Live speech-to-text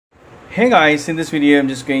Hey guys, in this video I'm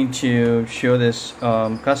just going to show this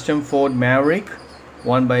custom Ford Maverick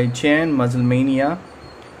 1x10 Muscle Mania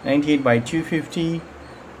 98 by 250,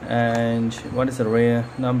 and what is the rear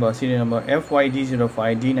number, serial number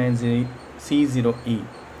FYD05 D90C0E.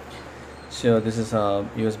 So this is a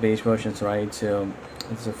US based versions, right? So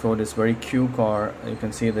it's a Ford, is very cute car. You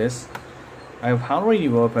can see this. I've already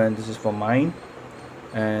opened. This is for mine,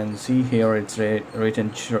 and see here it's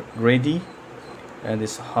written ready, and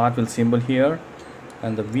this Hot Wheel symbol here,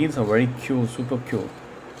 and the wheels are very cute, super cute.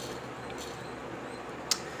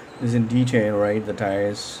 This is in detail, right? The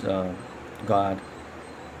tires, God,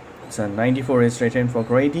 it's a 94 registration for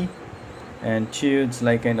Grady, and two, it's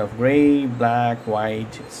like kind of gray, black,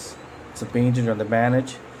 white. It's painted on the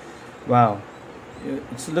bonnet. Wow,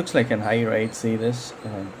 it looks like an high, right? See this,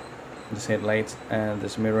 this headlights and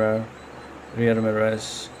this mirror, rear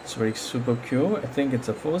mirrors. It's very super cute. I think it's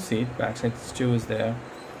a 4-seat. Backside 2 is there,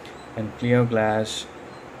 and clear glass.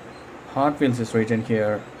 Hot Wheels is written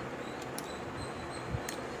here,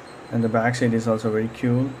 and the backside is also very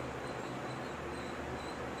cool.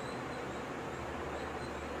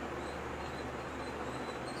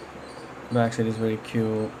 Backside is very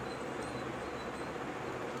cool.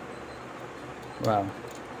 Wow,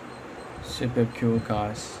 super cool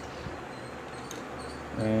cars.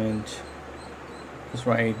 And that's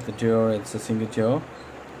right, the door, it's a single door.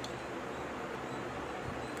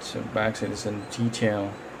 So backside is in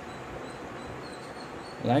detail.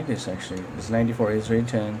 I like this actually. This 94 is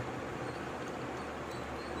written.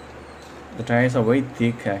 The tires are very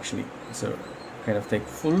thick actually. It's a kind of thick,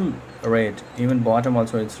 full red. Even bottom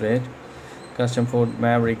also it's red. Custom Ford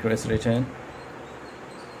Maverick is written.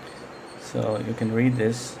 So you can read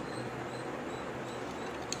this.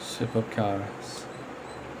 Superb cars.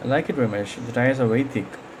 I like it very much. The tires are very thick.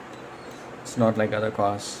 It's not like other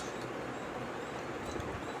cars.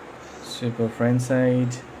 Super front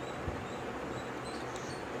side.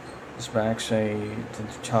 This back side, the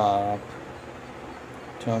top.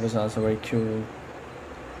 Top is also very cool.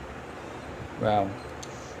 Wow.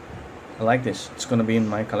 I like this. It's gonna be in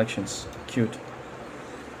my collections. Cute.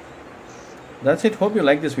 That's it. Hope you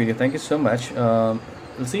like this video. Thank you so much. We'll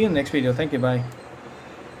see you in the next video. Thank you. Bye.